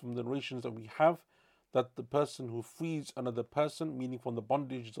to us from the narrations that we have, that the person who frees another person, meaning from the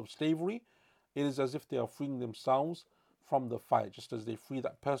bondages of slavery, it is as if they are freeing themselves from the fire. Just as they free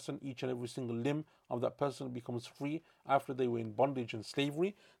that person, each and every single limb of that person becomes free after they were in bondage and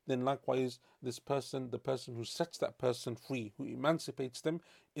slavery. Then likewise, this person, the person who sets that person free, who emancipates them,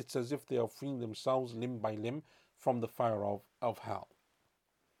 it's as if they are freeing themselves limb by limb from the fire of hell.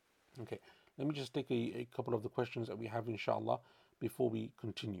 Okay, let me just take a couple of the questions that we have, inshallah, before we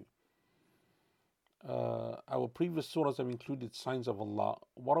continue. Our previous surahs have included signs of Allah.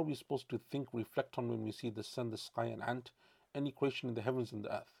 What are we supposed to think, reflect on when we see the sun, the sky, and ant, any creation in the heavens and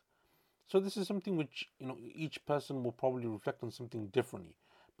the earth? So this is something which, each person will probably reflect on something differently.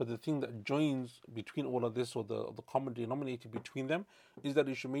 But the thing that joins between all of this, or the common denominator between them, is that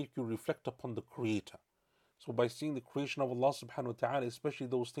it should make you reflect upon the Creator. So by seeing the creation of Allah subhanahu wa ta'ala, especially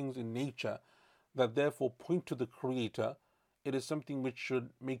those things in nature that therefore point to the Creator, it is something which should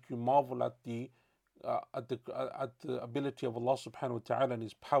make you marvel at the ability of Allah subhanahu wa ta'ala and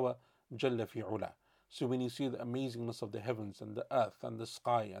His power, Jalla fi'ula. So when you see the amazingness of the heavens and the earth and the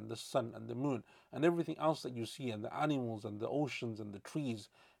sky and the sun and the moon and everything else that you see, and the animals and the oceans and the trees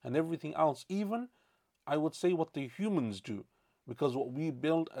and everything else, even I would say what the humans do, because what we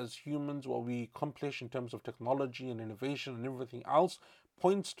build as humans, what we accomplish in terms of technology and innovation and everything else,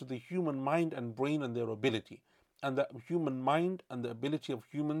 points to the human mind and brain and their ability. And that human mind and the ability of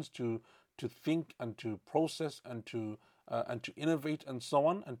humans to think and to process and to innovate and so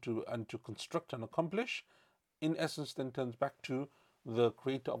on, and to construct and accomplish, in essence then turns back to the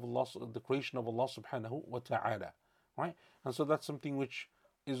creator of Allah, the creation of Allah subhanahu wa ta'ala, right? And so that's something which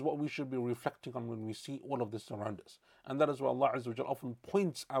is what we should be reflecting on when we see all of this around us. And that is why Allah Azza wa Jalla often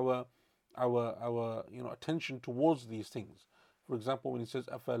points our attention towards these things. For example, when He says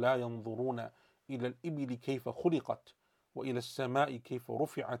أَفَلَا يَنظُرُونَ إِلَى الْإِبِلِ كَيْفَ خُلِقَتْ وَإِلَى السَّمَاءِ كَيْفَ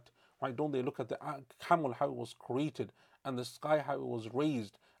رُفِعَتْ. Right? Don't they look at the camel, how it was created, and the sky, how it was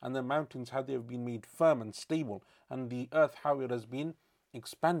raised, and the mountains, how they have been made firm and stable, and the earth, how it has been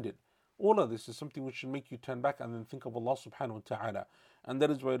expanded. All of this is something which should make you turn back and then think of Allah subhanahu wa ta'ala. And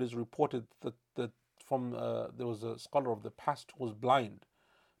that is why it is reported that from there was a scholar of the past who was blind,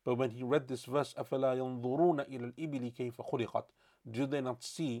 but when he read this verse, أَفَلَا يَنظُرُونَ إِلَى الْإِبِلِ كَيْفَ خُلِقَتْ, do they not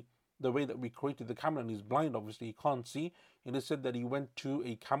see the way that we created the camel? And he's blind, obviously he can't see. It is said that he went to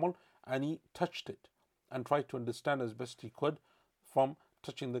a camel and he touched it and tried to understand as best he could from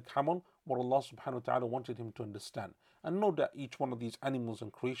touching the camel what Allah subhanahu wa ta'ala wanted him to understand. And know that each one of these animals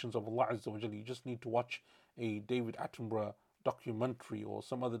and creations of Allah Azza wa Jalla, you just need to watch a David Attenborough documentary or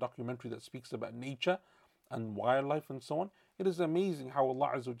some other documentary that speaks about nature and wildlife and so on. It is amazing how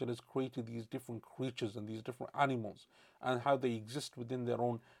Allah Azza wa Jalla has created these different creatures and these different animals, and how they exist within their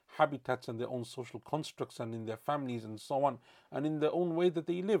own habitats and their own social constructs and in their families and so on, and in their own way that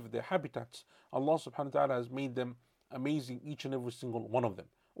they live, their habitats. Allah subhanahu wa ta'ala has made them amazing, each and every single one of them.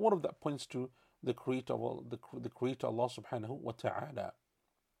 All of that points to the creator, the creator Allah subhanahu wa ta'ala.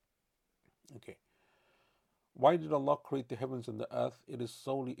 Okay. Why did Allah create the heavens and the earth? Is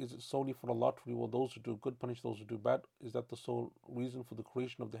it solely for Allah to reward those who do good, punish those who do bad? Is that the sole reason for the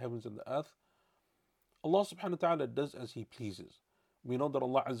creation of the heavens and the earth? Allah subhanahu wa ta'ala does as He pleases. We know that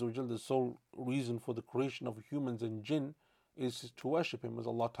Allah Azza wa Jalla, the sole reason for the creation of humans and jinn is to worship Him, as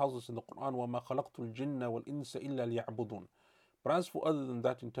Allah tells us in the Quran, وَمَا خَلَقْتُ الْجِنَّ وَالْإِنسَ إِلَّا لِيَعْبُدُونَ. But as for other than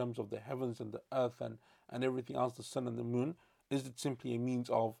that, in terms of the heavens and the earth and everything else, the sun and the moon, is it simply a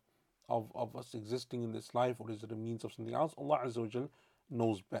means of us existing in this life, or is it a means of something else? Allah Azza wa Jal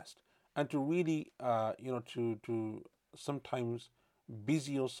knows best. And to really, to sometimes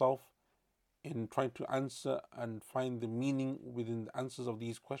busy yourself in trying to answer and find the meaning within the answers of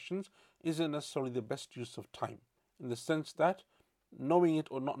these questions isn't necessarily the best use of time, in the sense that knowing it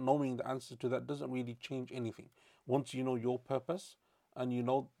or not knowing the answer to that doesn't really change anything. once you know your purpose and you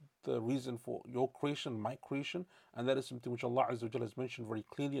know the reason for your creation, my creation, and that is something which Allah Azza wa Jalla has mentioned very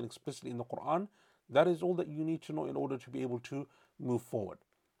clearly and explicitly in the Quran, that is all that you need to know in order to be able to move forward.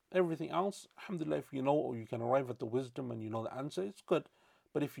 Everything else, alhamdulillah, if you know or you can arrive at the wisdom and you know the answer, it's good.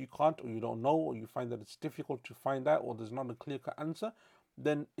 But if you can't or you don't know or you find that it's difficult to find out or there's not a clear-cut answer,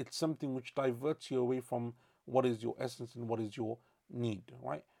 then it's something which diverts you away from what is your essence and what is your need,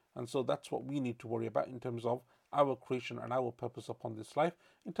 right? And so that's what we need to worry about in terms of our creation and our purpose upon this life,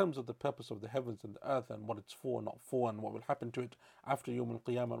 in terms of the purpose of the heavens and the earth and what it's for and not for, and what will happen to it after Yawm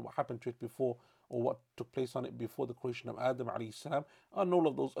al-Qiyamah, and what happened to it before, or what took place on it before the creation of Adam alayhi salam, and all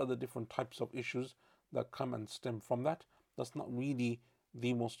of those other different types of issues that come and stem from that. That's not really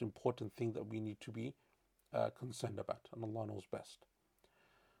the most important thing that we need to be concerned about, and Allah knows best.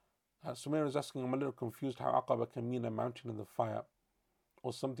 Sumair is asking, I'm a little confused how Aqaba can mean a mountain in the fire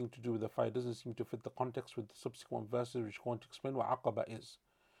or something to do with the fire. It doesn't seem to fit the context with the subsequent verses which go on to explain what Aqaba is.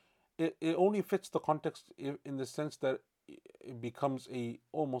 It only fits the context in the sense that it becomes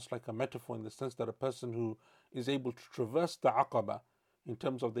almost like a metaphor, in the sense that a person who is able to traverse the Aqaba, in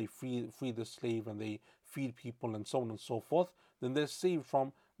terms of they free the slave and they feed people and so on and so forth, then they're saved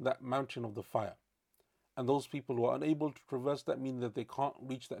from that mountain of the fire. And those people who are unable to traverse that, mean that they can't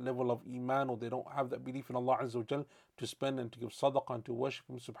reach that level of iman, or they don't have that belief in Allah Azza wa Jal to spend and to give sadaqah and to worship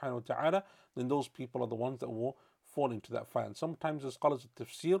Him subhanahu wa ta'ala, then those people are the ones that will fall into that fire. And sometimes the scholars of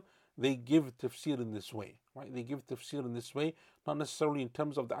tafsir, they give tafsir in this way, right? They give tafsir in this way, not necessarily in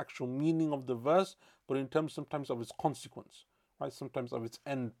terms of the actual meaning of the verse, but in terms sometimes of its consequence, right? Sometimes of its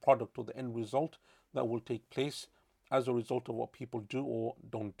end product or the end result that will take place as a result of what people do or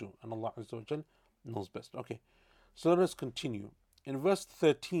don't do. And Allah Azza wa Jal knows best. Okay, so let us continue. In verse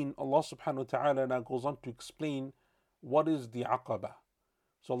 13, Allah subhanahu wa ta'ala now goes on to explain what is the Aqaba.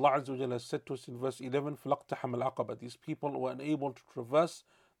 So Allah Azza wa Jalla has said to us in verse 11, فَلَقْتَحَمَ الْعَقَبَةِ, these people were unable to traverse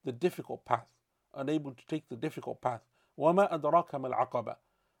the difficult path, unable to take the difficult path. وَمَا أَدْرَاكَ مَا الْعَقَبَةِ,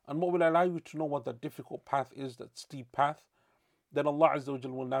 and what will allow you to know what that difficult path is, that steep path? Then Allah Azza wa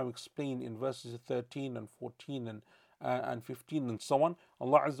Jalla will now explain in verses 13 and 14 and 15 and so on.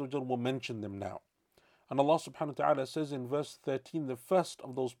 Allah Azza wa Jalla will mention them now. And Allah subhanahu wa ta'ala says in verse 13, the first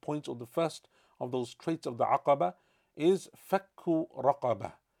of those points, or the first of those traits of the Aqaba, is fakku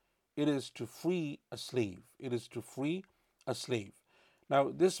raqaba. It is to free a slave. It is to free a slave.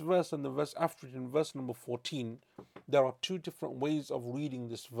 Now, this verse and the verse after it, in verse number 14, there are two different ways of reading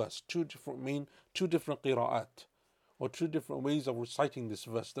this verse, two different qira'at, or two different ways of reciting this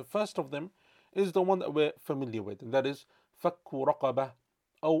verse. The first of them is the one that we're familiar with, and that is fakku raqaba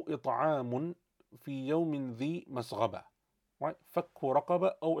aw it'amun في يوم ذي مسغبة, right? فك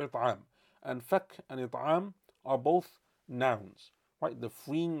رقبة أو إطعام. And fak and it'am are both nouns, right? The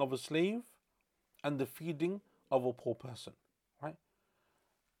freeing of a slave and the feeding of a poor person, right?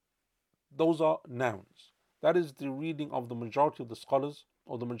 Those are nouns. That is the reading of the majority of the scholars,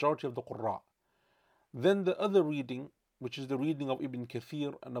 or the majority of the Qurra. Then the other reading, which is the reading of Ibn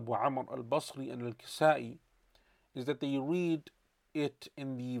Kathir and Abu Amr al-Basri and al-Kisa'i, is that they read it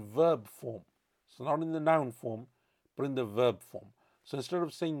in the verb form. So not in the noun form, but in the verb form. So instead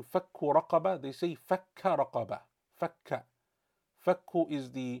of saying fakku raqaba, they say fakka raqaba. Fakka. Fakku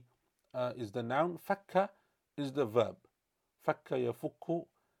is the noun. Fakka is the verb. Fakka yafukku.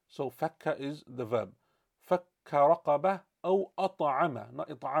 So fakka is the verb. Fakka raqaba aw at'ama. Not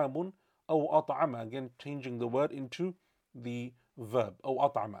it'amun. Aw at'ama. Again, changing the word into the verb. Aw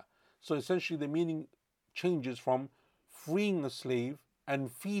at'ama. So essentially the meaning changes from freeing a slave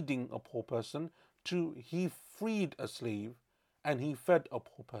and feeding a poor person to he freed a slave and he fed a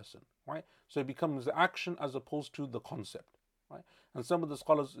poor person, right? So it becomes the action as opposed to the concept, right? And some of the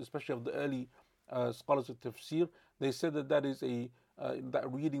scholars, especially of the early scholars of tafsir, they said that that is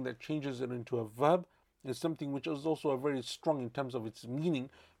that reading that changes it into a verb is something which is also very strong in terms of its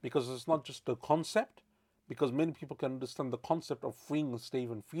meaning, because it's not just the concept, because many people can understand the concept of freeing a slave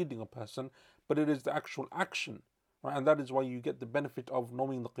and feeding a person, but it is the actual action. Right? And that is why you get the benefit of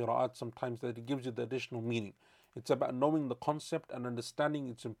knowing the qira'at sometimes, that it gives you the additional meaning. It's about knowing the concept and understanding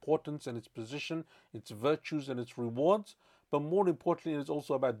its importance and its position, its virtues and its rewards. But more importantly, it is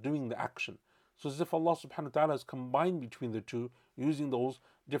also about doing the action. So as if Allah subhanahu wa ta'ala has combined between the two, using those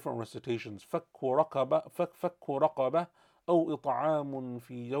different recitations. فَكُّ رَقَبَةٍ أَوْ إِطْعَامٌ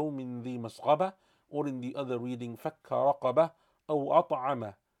فِي يَوْمٍ ذِي مَسْغَبَةٍ, or in the other reading فَكَّ رَقَبَةٍ أَوْ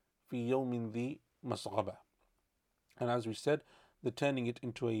أَطْعَمَ فِي يَوْمٍ ذِي مَسْغَبَةٍ. And as we said, the turning it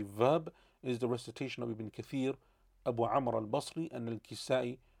into a verb is the recitation of Ibn Kathir, Abu Amr al-Basri and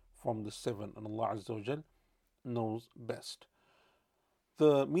al-Kisa'i from the seven, and Allah Azza wa Jal knows best.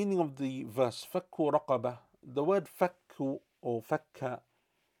 The meaning of the verse, fakku raqaba, the word fakku or fakka,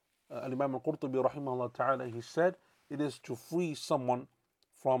 Imam al-Qurtubi rahimahullah ta'ala, he said it is to free someone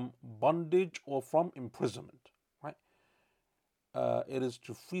from bondage or from imprisonment. Right? It is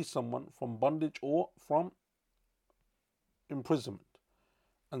to free someone from bondage or from imprisonment.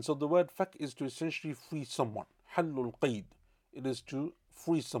 And so the word fak is to essentially free someone. Hallul qaid. It is to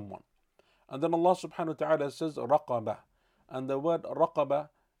free someone. And then Allah subhanahu wa ta'ala says raqaba. And the word raqaba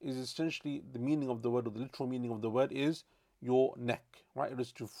is essentially the meaning of the word, or the literal meaning of the word is your neck. Right? It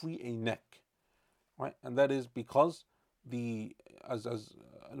is to free a neck. Right? And that is because as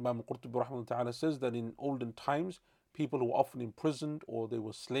Imam al-Qurtubi rahimahullah ta'ala says, that in olden times, people who were often imprisoned or they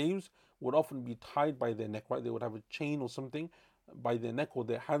were slaves would often be tied by their neck, right? They would have a chain or something by their neck, or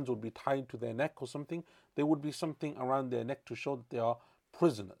their hands would be tied to their neck or something. There would be something around their neck to show that they are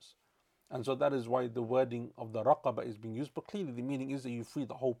prisoners. And so that is why the wording of the raqaba is being used. But clearly the meaning is that you free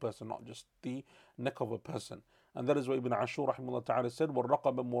the whole person, not just the neck of a person. And that is why Ibn Ashur rahimahullah ta'ala said,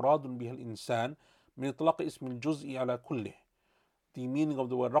 وَالرَّقَبَ مُرَادٌ بِهَا الْإِنسَانِ مِنْ إطلاق اسم الجزء على كله. The meaning of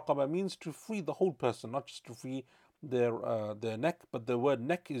the word raqaba means to free the whole person, not just to free their neck. But the word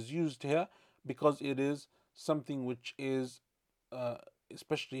neck is used here because it is something which is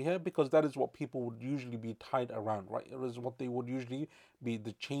especially here, because that is what people would usually be tied around, right? It is what they would usually be,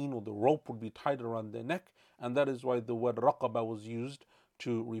 the chain or the rope would be tied around their neck, and that is why the word raqaba was used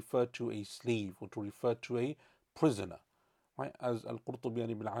to refer to a slave or to refer to a prisoner, right? As Al-Qurtubi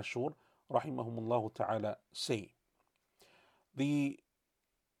and Ibn Ashur rahimahumullah ta'ala say. The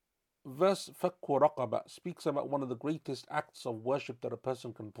verse Fakku Raqaba speaks about one of the greatest acts of worship that a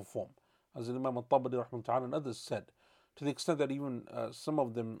person can perform. As Imam al-Tabari rahimahullah ta'ala and others said, to the extent that even some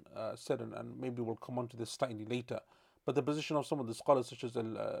of them said, and maybe we'll come on to this slightly later, but the position of some of the scholars, such as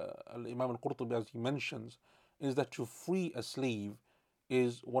Imam al-Qurtubi, as he mentions, is that to free a slave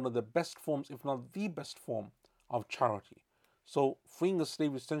is one of the best forms, if not the best form, of charity. So freeing a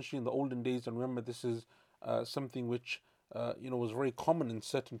slave essentially in the olden days, and remember this is something which was very common in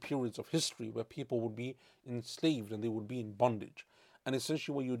certain periods of history where people would be enslaved and they would be in bondage. And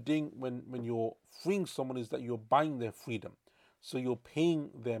essentially what you're doing when you're freeing someone is that you're buying their freedom. So you're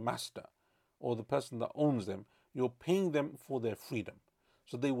paying their master or the person that owns them, you're paying them for their freedom.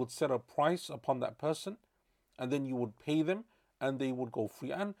 So they would set a price upon that person, and then you would pay them and they would go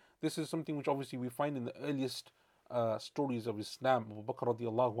free. And this is something which obviously we find in the earliest stories of Islam. Abu Bakr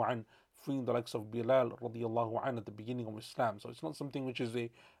radiallahu an freeing the likes of Bilal radiallahu an at the beginning of Islam. So it's not something which is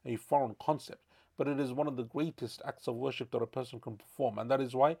a foreign concept, but it is one of the greatest acts of worship that a person can perform. And that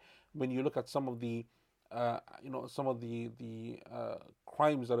is why when you look at some of the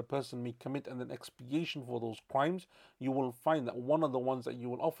crimes that a person may commit and then expiation for those crimes, you will find that one of the ones that you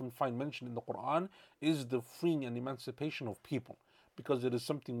will often find mentioned in the Quran is the freeing and emancipation of people, because it is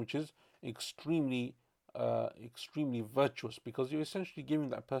something which is extremely virtuous, because you're essentially giving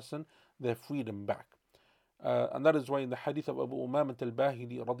that person their freedom back. And that is why in the hadith of Abu Umamah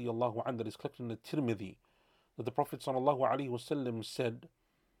al-Bahili radiyallahu anhu that is collected in the Tirmidhi, that the Prophet sallallahu alaihi wasallam said,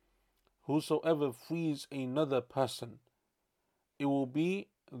 whosoever frees another person, it will be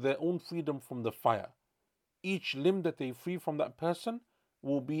their own freedom from the fire. Each limb that they free from that person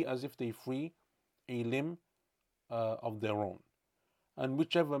will be as if they free a limb of their own. And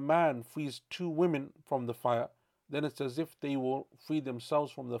whichever man frees 2 women from the fire, then it's as if they will free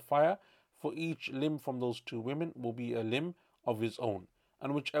themselves from the fire, for each limb from those 2 women will be a limb of his own.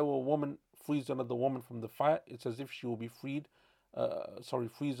 And whichever woman frees another woman from the fire, it's as if she will be frees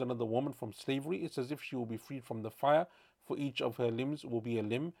another woman from slavery, it's as if she will be freed from the fire, for each of her limbs will be a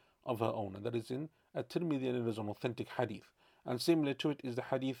limb of her own. And that is in At-Tirmidhi, and it is an authentic hadith. And similar to it is the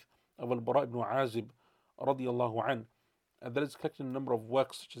hadith of Al-Bara ibn Azib radiyallahu an, and that is collected in a number of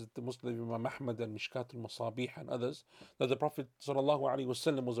works such as the Musnad of Imam Ahmad and Mishkat al-Masabih and others, that the Prophet sallallahu alaihi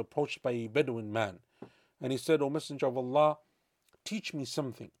wasallam was approached by a Bedouin man, and he said, O Messenger of Allah, teach me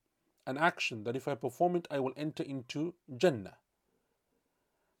something, an action that if I perform it I will enter into Jannah.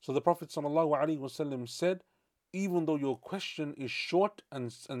 So the Prophet ﷺ said, even though your question is short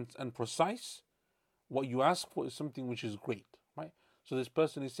and precise, what you ask for is something which is great, right? So this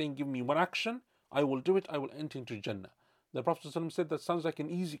person is saying, give me one action, I will do it, I will enter into Jannah. The Prophet ﷺ said, that sounds like an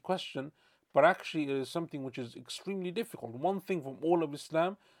easy question, but actually it is something which is extremely difficult. One thing from all of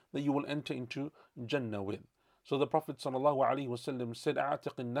Islam that you will enter into Jannah with. So the Prophet ﷺ said,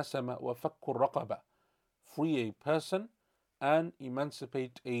 أَعْتِقِ النَّسَمَ وَفَكُّ الرَّقَبَ, free a person and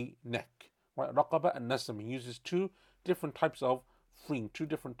emancipate a neck. Right? Raqaba and nasam. He uses 2 different types of freeing, 2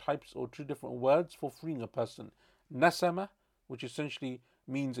 different types or 2 different words for freeing a person. Nasama, which essentially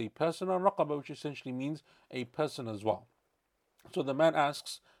means a person, and raqaba, which essentially means a person as well. So the man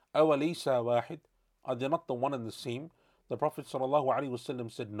asks, أَوَلَيْسَ وَاحِدٌ, Are they not the one and the same? The Prophet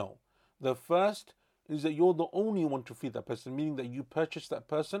ﷺ said no. The first is that you're the only one to free that person, meaning that you purchase that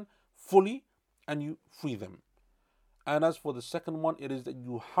person fully and you free them. And as for the second one, it is that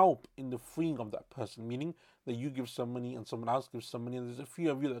you help in the freeing of that person, meaning that you give some money and someone else gives some money, and there's a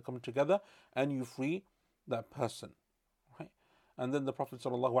few of you that come together and you free that person. Right? And then the Prophet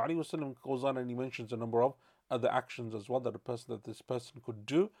ﷺ goes on and he mentions a number of other actions as well that this person could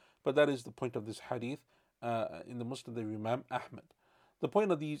do, but that is the point of this hadith in the Musnad of Imam Ahmad. The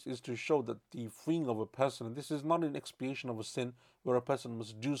point of these is to show that the freeing of a person, and this is not an expiation of a sin where a person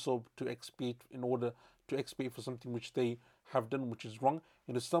must do so to expiate in order to expiate for something which they have done which is wrong.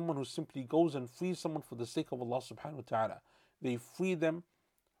 It is someone who simply goes and frees someone for the sake of Allah subhanahu wa ta'ala. They free them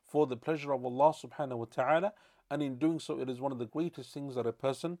for the pleasure of Allah subhanahu wa ta'ala, and in doing so it is one of the greatest things that a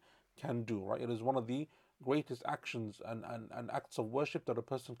person can do, right? It is one of the greatest actions and acts of worship that a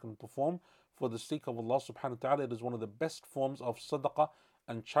person can perform for the sake of Allah subhanahu wa ta'ala. It is one of the best forms of sadaqah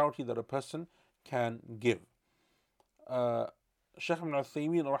and charity that a person can give. Shaykh ibn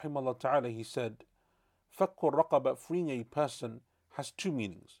Uthaymeen rahimahullah ta'ala, he said, Fakkur raqaba, freeing a person, has two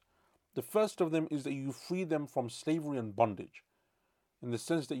meanings. The first of them is that you free them from slavery and bondage, in the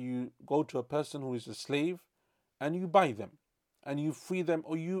sense that you go to a person who is a slave and you buy them, and you free them,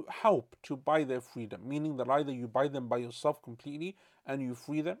 or you help to buy their freedom, meaning that either you buy them by yourself completely and you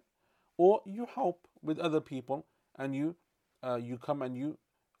free them, or you help with other people and you come and you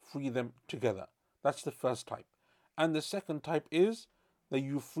free them together. That's the first type. And the second type is that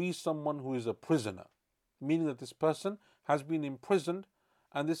you free someone who is a prisoner, meaning that this person has been imprisoned,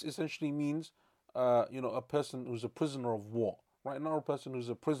 and this essentially means a person who's a prisoner of war, right? Not a person who's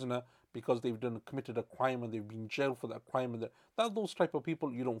a prisoner because they've committed a crime and they've been jailed for that crime, and those type of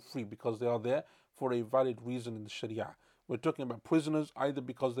people you don't free because they are there for a valid reason in the Sharia. We're talking about prisoners either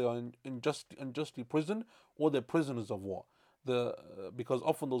because they are unjustly imprisoned, or they're prisoners of war. Because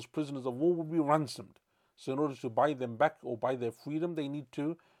often those prisoners of war will be ransomed. So in order to buy them back or buy their freedom, they need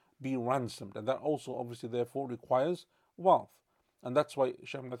to be ransomed, and that also obviously therefore requires wealth. And that's why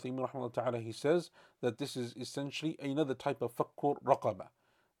Shaykh ibn Uthaymeen rahimahullah ta'ala, he says that this is essentially another type of fakkur raqaba.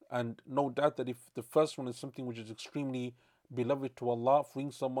 And no doubt that if the first one is something which is extremely beloved to Allah,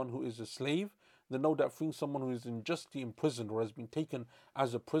 freeing someone who is a slave, then no doubt freeing someone who is unjustly imprisoned or has been taken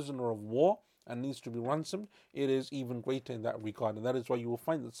as a prisoner of war and needs to be ransomed, it is even greater in that regard. And that is why you will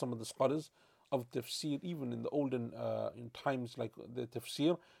find that some of the scholars of tafsir, even in the olden in times like the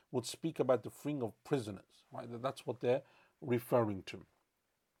tafsir, would speak about the freeing of prisoners, right? That's what they're referring to.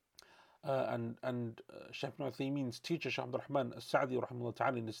 Shaykh ibn Uthaymeen's teacher, Shaykh Abdul Rahman as-Sa'di rahimahullah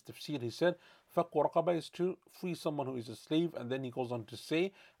ta'ala, in his tafsir, he said, Fakku raqaba is to free someone who is a slave, and then he goes on to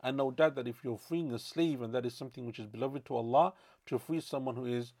say, and no doubt that if you're freeing a slave, and that is something which is beloved to Allah, to free someone who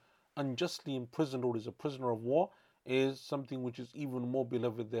is unjustly imprisoned or is a prisoner of war, is something which is even more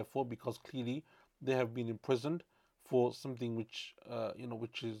beloved, therefore, because clearly they have been imprisoned for something which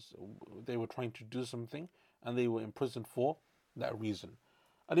which is, they were trying to do something and they were imprisoned for that reason.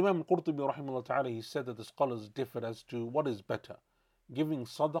 Imam al-Qurtubi rahimahullah ta'ala, he said that the scholars differ as to what is better, giving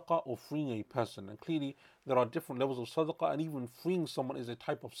sadaqah or freeing a person. And clearly there are different levels of sadaqah, and even freeing someone is a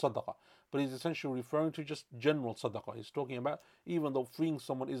type of sadaqah, but he's essentially referring to just general sadaqah. He's talking about, even though freeing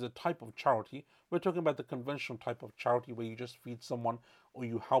someone is a type of charity, we're talking about the conventional type of charity where you just feed someone or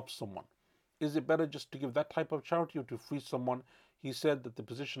you help someone. Is it better just to give that type of charity or to free someone? He said that the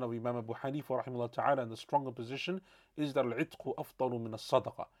position of Imam Abu Hanifa rahimahullah ta'ala, and the stronger position, is that al-'itqu afdalu min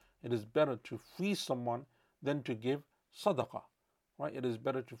as-sadaqah. It is better to free someone than to give sadaqah. Right? It is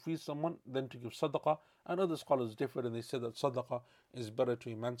better to free someone than to give sadaqah. And other scholars differ, and they say that sadaqah is better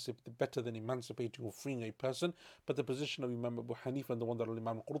than emancipating or freeing a person. But the position of Imam Abu Hanifa, and the one that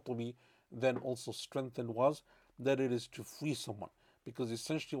Imam Qurtubi then also strengthened, was that it is to free someone. Because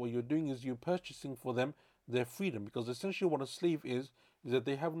essentially what you're doing is you're purchasing for them their freedom. Because essentially what a slave is that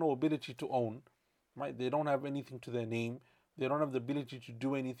they have no ability to own, right? They don't have anything to their name. They don't have the ability to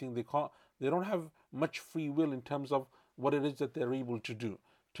do anything. They don't have much free will in terms of what it is that they're able to do.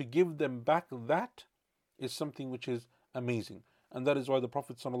 To give them back that is something which is amazing. And that is why the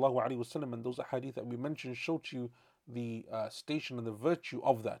Prophet ﷺ and those hadith that we mentioned show to you the station and the virtue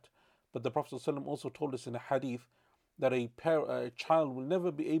of that. But the Prophet ﷺ also told us in a hadith that a child will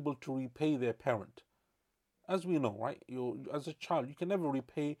never be able to repay their parent. As we know, right? As a child, you can never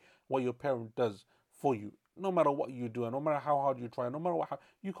repay what your parent does for you. No matter what you do, and no matter how hard you try, no matter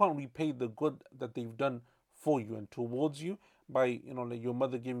you can't repay the good that they've done for you and towards you by, like your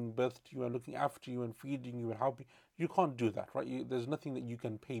mother giving birth to you and looking after you and feeding you and helping. You can't do that, right? There's nothing that you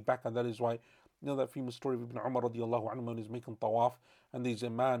can pay back, and that is why, that famous story of Ibn Umar radiallahu anhu, when he's making tawaf, and there's a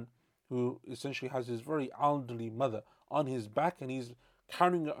man who essentially has his very elderly mother on his back, and he's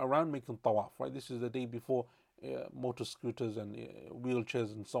carrying her around making tawaf, right? This is the day before motor scooters and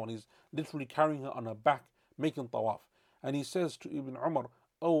wheelchairs and so on. He's literally carrying her on her back making tawaf. And he says to Ibn Umar,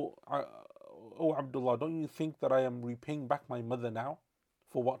 oh, oh Abdullah, don't you think that I am repaying back my mother now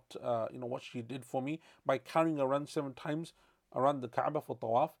for what what she did for me by carrying her around 7 times around the Kaaba for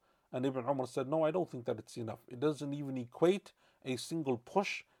tawaf? And Ibn Umar said, no, I don't think that it's enough. It doesn't even equate a single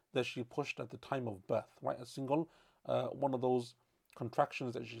push that she pushed at the time of birth, right? A single one of those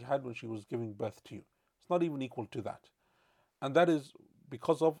contractions that she had when she was giving birth to you. It's not even equal to that. And that is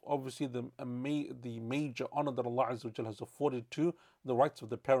because of obviously the major honor that Allah Azza wa Jalla has afforded to the rights of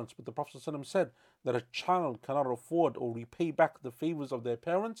the parents. But the Prophet ﷺ said that a child cannot afford or repay back the favors of their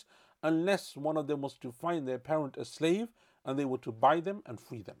parents unless one of them was to find their parent a slave and they were to buy them and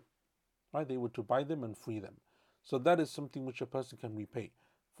free them. Right? They were to buy them and free them. So that is something which a person can repay.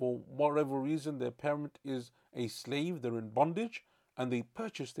 For whatever reason, their parent is a slave, they're in bondage, and they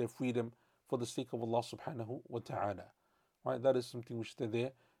purchase their freedom for the sake of Allah subhanahu wa ta'ala. Right? That is something which they're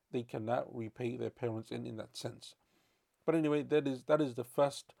there. They cannot repay their parents in that sense. But anyway, that is the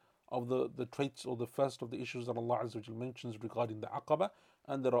first of the traits, or the first of the issues that Allah Azza wa Jal mentions regarding the Aqaba,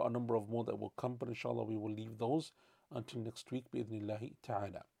 and there are a number of more that will come, but inshallah we will leave those until next week, bi'idhnillahi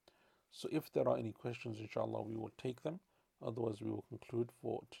ta'ala. So if there are any questions, inshallah we will take them, otherwise we will conclude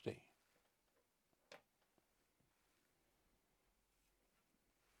for today.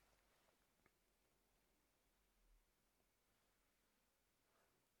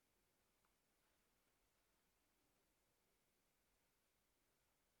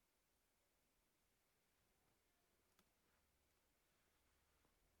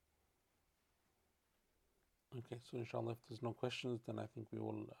 Okay, so inshallah if there's no questions, then I think we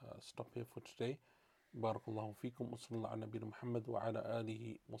will stop here for today. Barakallahu feekum wa sallallahu ala nabiyina Muhammad wa ala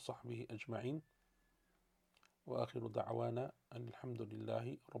alihi wa sahbihi ajma'in. Wa akhiru da'wana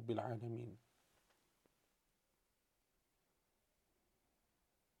alhamdulillahi rabbil alameen.